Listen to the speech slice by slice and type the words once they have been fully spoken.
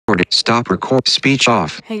recording. Stop record. Speech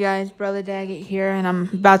off. Hey guys, Brother Daggett here, and I'm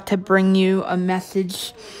about to bring you a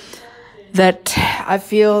message that I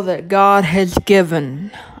feel that God has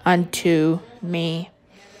given unto me.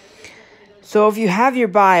 So if you have your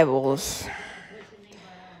Bibles,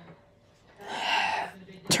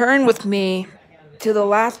 turn with me to the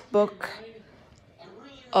last book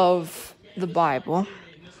of the Bible,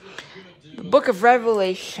 the book of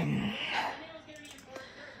Revelation,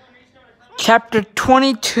 chapter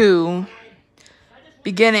 22,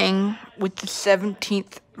 beginning with the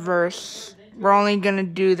 17th verse. We're only going to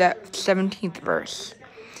do that 17th verse.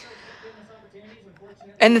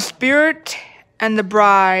 And the Spirit and the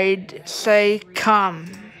bride say,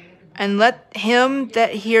 Come. And let him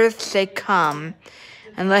that heareth say, Come.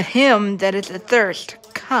 And let him that is athirst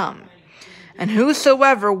come. And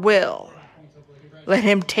whosoever will, let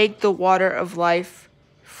him take the water of life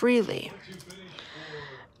freely.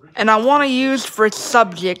 And I want to use for its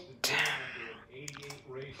subject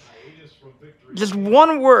just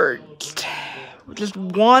one word. Just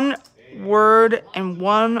one word and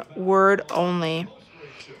one word only.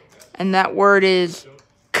 And that word is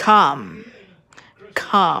come.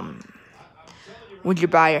 Come. Would you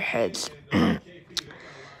bow your heads?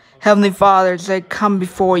 Heavenly Father, as I come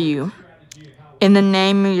before you, in the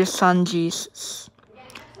name of your Son, Jesus.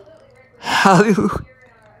 Hallelujah.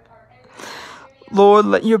 Lord,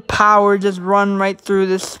 let your power just run right through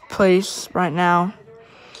this place right now.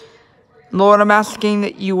 Lord, I'm asking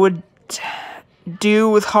that you would do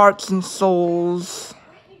with hearts and souls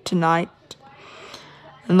tonight.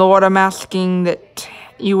 And Lord, I'm asking that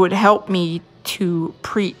you would help me to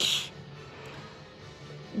preach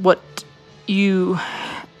what you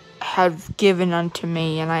have given unto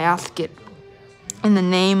me. And I ask it in the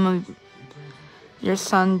name of your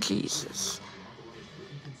Son, Jesus.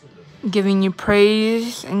 Giving you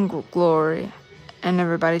praise and glory. And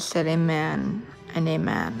everybody said amen and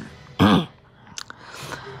amen.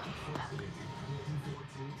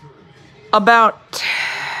 About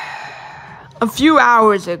a few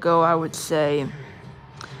hours ago, I would say,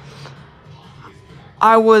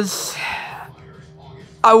 I was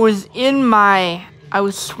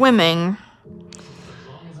swimming,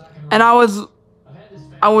 and I was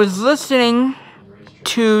listening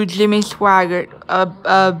to Jimmy Swaggart,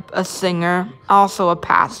 a singer, also a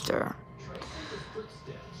pastor.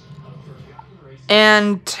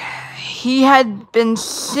 And he had been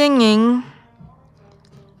singing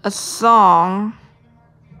a song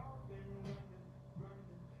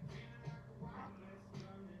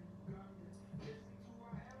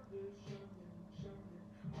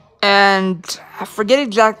and I forget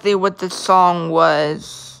exactly what the song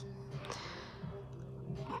was.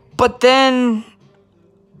 But then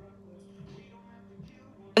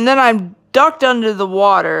I ducked under the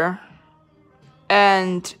water,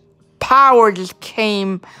 and power just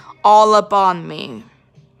came all up on me.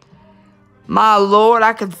 My Lord,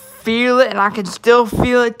 I could feel it, and I can still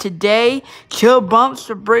feel it today. Chill bumps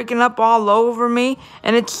are breaking up all over me,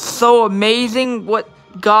 and it's so amazing what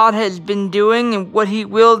God has been doing and what he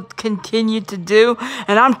will continue to do.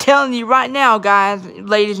 And I'm telling you right now, guys,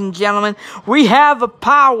 ladies and gentlemen, we have a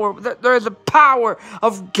power. There's a power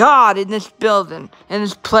of God in this building, in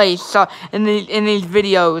this place, in these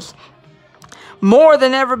videos, more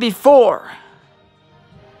than ever before.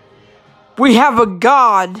 We have a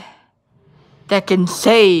God that can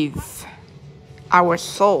save our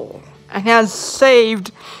soul and has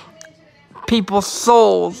saved people's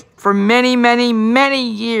souls for many, many, many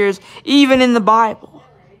years, even in the Bible.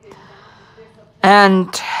 And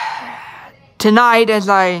tonight, as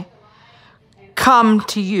I come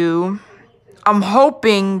to you, I'm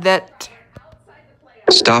hoping that...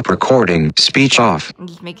 Stop recording. Speech off. I'm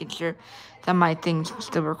just making sure that my thing's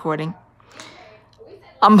still recording.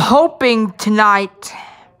 I'm hoping tonight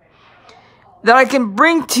that I can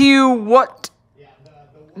bring to you what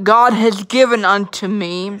God has given unto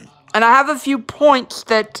me. And I have a few points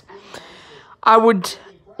that I would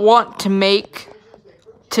want to make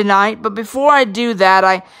tonight. But before I do that,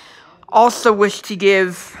 I also wish to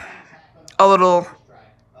give a little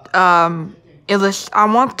I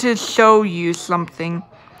want to show you something.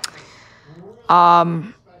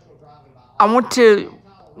 I want to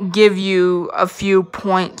give you a few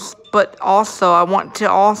points, but also I want to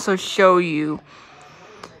also show you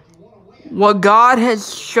what God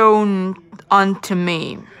has shown unto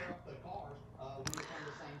me.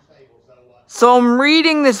 So I'm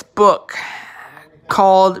reading this book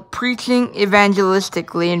called Preaching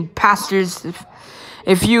Evangelistically, and pastors,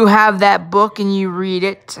 if you have that book and you read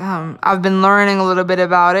it, I've been learning a little bit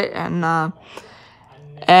about it, and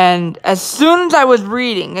as soon as I was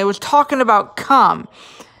reading, it was talking about come,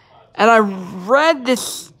 and I read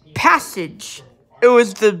this passage. It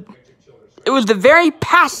was the very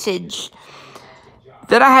passage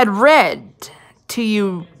that I had read to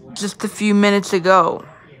you just a few minutes ago.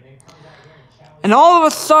 And all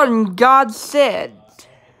of a sudden, God said,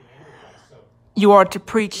 you are to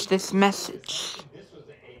preach this message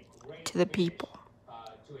to the people.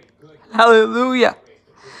 Hallelujah.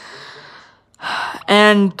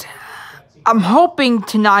 And I'm hoping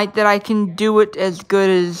tonight that I can do it as good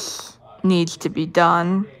as needs to be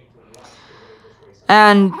done.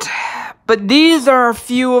 But these are a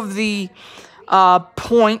few of the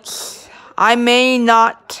points. I may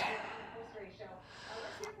not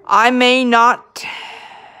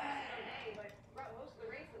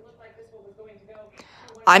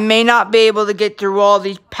be able to get through all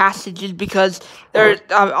these passages because there's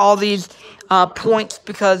all these points,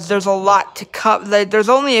 because there's a lot to cover. There's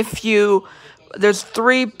only a few. There's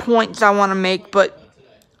 3 points I want to make, but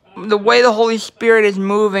the way the Holy Spirit is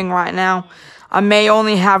moving right now, I may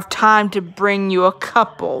only have time to bring you a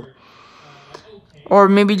couple, or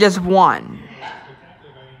maybe just one.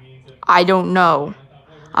 I don't know.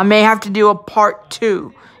 I may have to do a part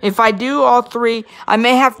 2. If I do all 3, I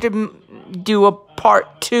may have to do a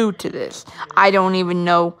part 2 to this. I don't even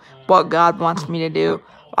know what God wants me to do.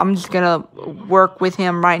 I'm just going to work with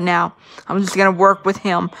Him right now. I'm just going to work with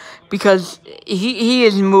Him because He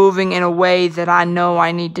is moving in a way that I know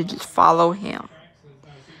I need to just follow Him.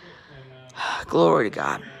 Glory to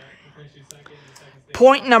God.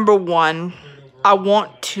 Point number 1, I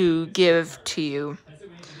want to give to you.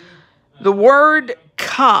 The word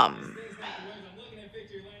come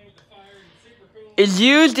is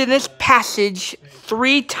used in this passage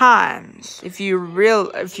 3 times. If you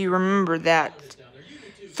remember that.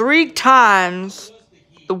 3 times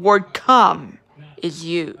the word come is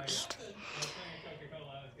used.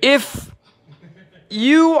 If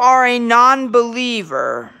you are a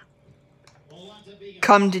non-believer,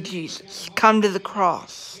 come to Jesus. Come to the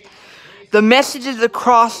cross. The message of the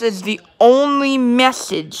cross is the only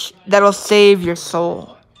message that will save your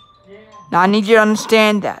soul. Now, I need you to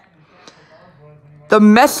understand that. The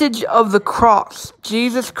message of the cross,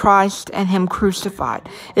 Jesus Christ and Him crucified,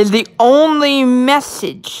 is the only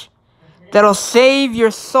message that will save your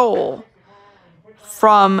soul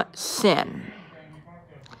from sin.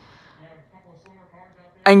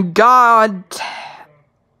 And God,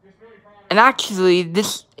 and actually,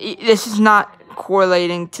 this is not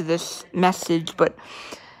correlating to this message, but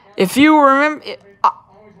if you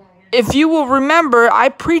will remember, I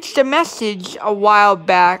preached a message a while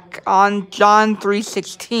back on John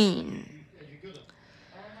 3:16.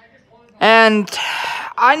 And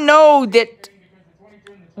I know that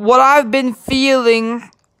what I've been feeling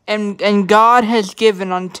and God has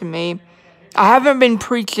given unto me, I haven't been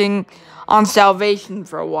preaching on salvation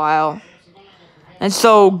for a while. And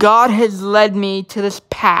so God has led me to this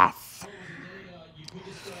path.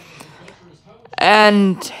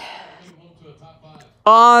 And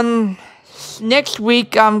on next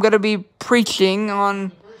week, I'm going to be preaching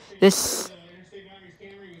on this.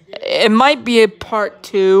 It might be a part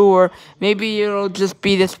 2, or maybe it'll just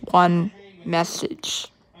be this one message.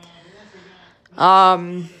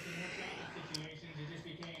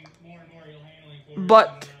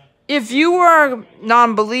 But if you are a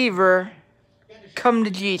non-believer, come to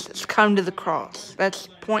Jesus. Come to the cross. That's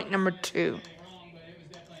point number 2.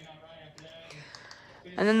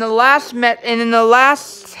 And then the last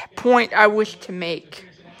point I wish to make.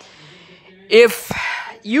 If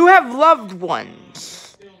you have loved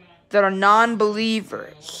ones that are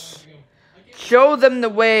non-believers, show them the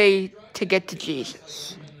way to get to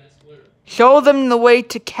Jesus. Show them the way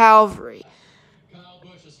to Calvary.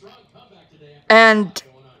 And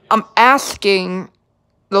I'm asking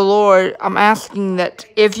the Lord, that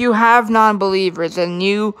if you have non-believers and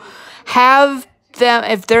you have them,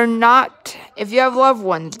 if you have loved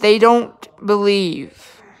ones, they don't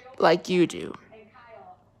believe like you do,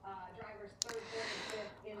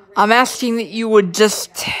 I'm asking that you would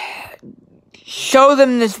just show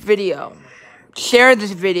them this video, share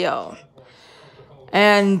this video,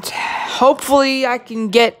 and hopefully I'm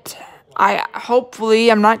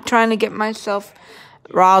not trying to get myself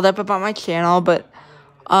riled up about my channel, but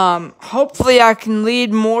hopefully I can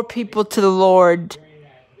lead more people to the Lord,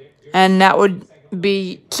 and that would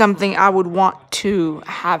be something I would want to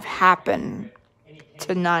have happen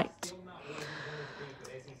tonight.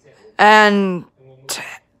 And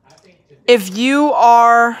if you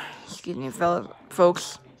are, excuse me, fellow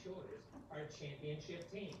folks,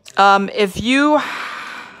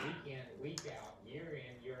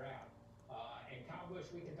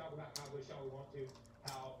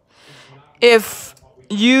 if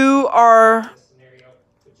if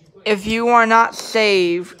you are not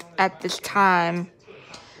saved at this time,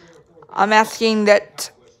 I'm asking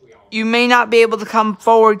that you may not be able to come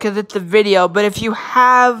forward because it's a video, but if you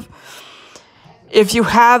have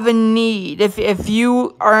a need, if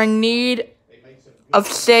you are in need of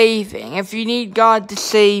saving, if you need God to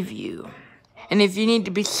save you, and if you need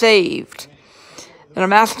to be saved, then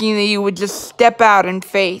I'm asking that you would just step out in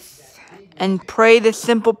faith and pray this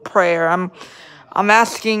simple prayer. I'm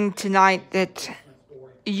asking tonight that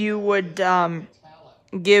you would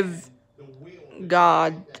give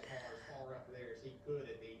God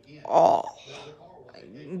all.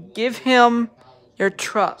 Give him your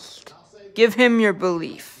trust. Give him your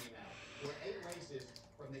belief.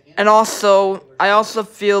 And also, I also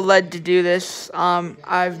feel led to do this.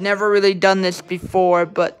 I've never really done this before,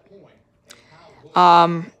 but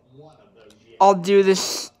I'll do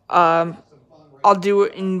this. I'll do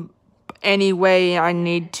it in any way I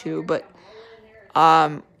need to. But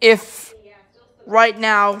if right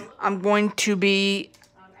now I am going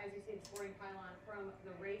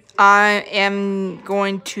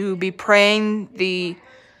to be praying the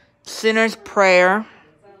sinner's prayer.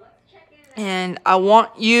 And I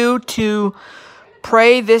want you to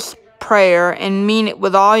pray this prayer and mean it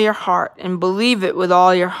with all your heart and believe it with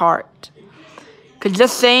all your heart. Because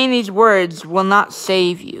just saying these words will not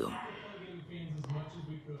save you.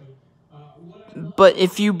 But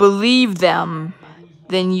if you believe them,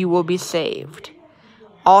 then you will be saved.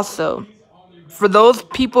 Also, for those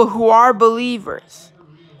people who are believers,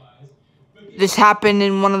 this happened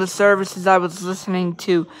in one of the services I was listening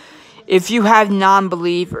to. If you have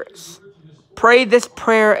non-believers, pray this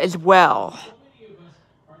prayer as well,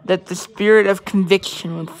 that the spirit of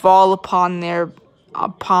conviction would fall upon their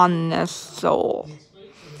soul.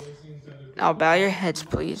 Now bow your heads,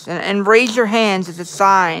 please, and raise your hands as a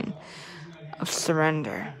sign of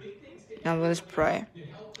surrender. Now let us pray.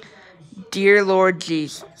 Dear Lord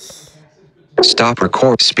Jesus. Stop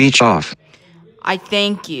record. Speech off. I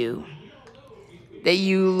thank you that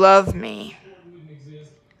you love me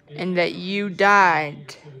and that you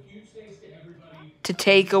died to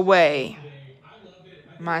take away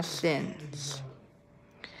my sins.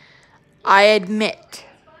 I admit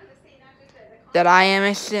that I am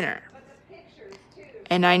a sinner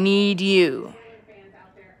and I need you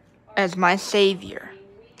as my Savior.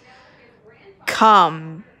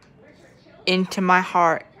 Come into my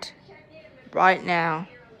heart right now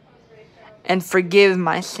and forgive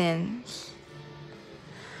my sins.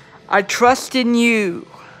 I trust in you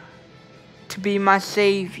to be my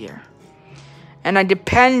Savior, and I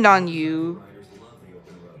depend on you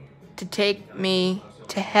to take me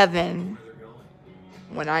to heaven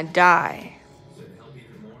when I die.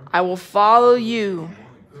 I will follow you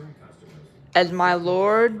as my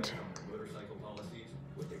Lord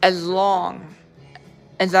as long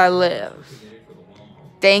as I live.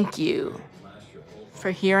 Thank you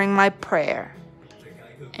for hearing my prayer.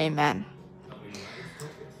 Amen.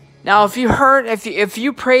 Now, if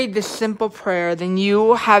you prayed this simple prayer, then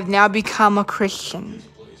you have now become a Christian.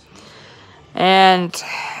 And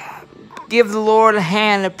give the Lord a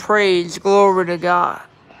hand of praise. Glory to God.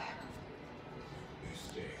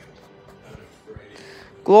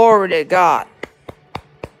 Glory to God.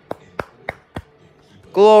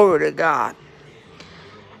 Glory to God.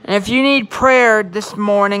 And if you need prayer this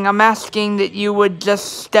morning, I'm asking that you would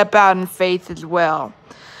just step out in faith as well.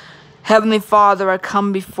 Heavenly Father, I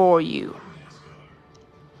come before you.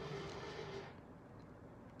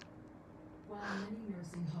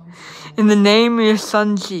 In the name of your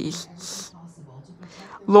Son, Jesus.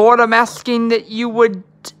 Lord, I'm asking that you would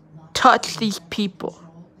touch these people.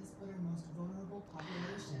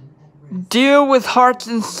 Deal with hearts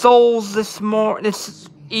and souls this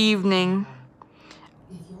evening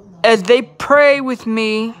as they pray with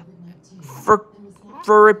me for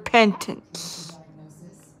repentance.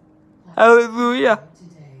 Hallelujah.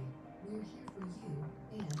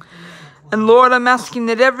 And Lord, I'm asking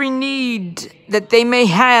that every need that they may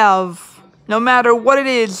have, no matter what it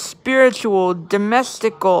is, spiritual,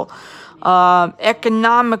 domestical,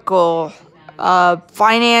 economical,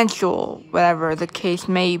 financial, whatever the case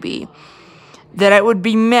may be, that it would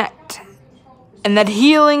be met, and that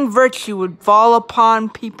healing virtue would fall upon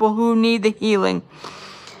people who need the healing.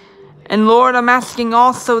 And Lord, I'm asking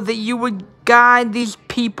also that you would guide these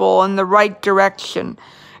people in the right direction.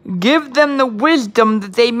 Give them the wisdom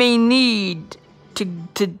that they may need to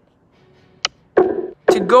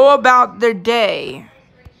go about their day.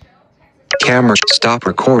 Camera, stop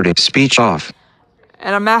recording. Speech off.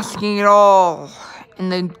 And I'm asking it all in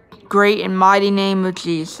the great and mighty name of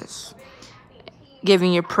Jesus,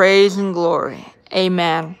 giving you praise and glory.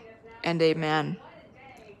 Amen and amen.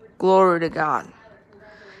 Glory to God.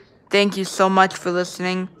 Thank you so much for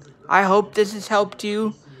listening. I hope this has helped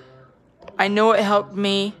you. I know it helped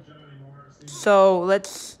me. So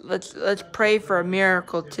let's pray for a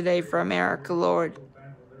miracle today for America, Lord.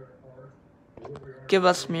 Give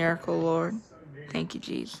us a miracle, Lord. Thank you,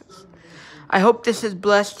 Jesus. I hope this has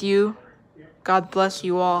blessed you. God bless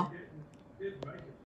you all.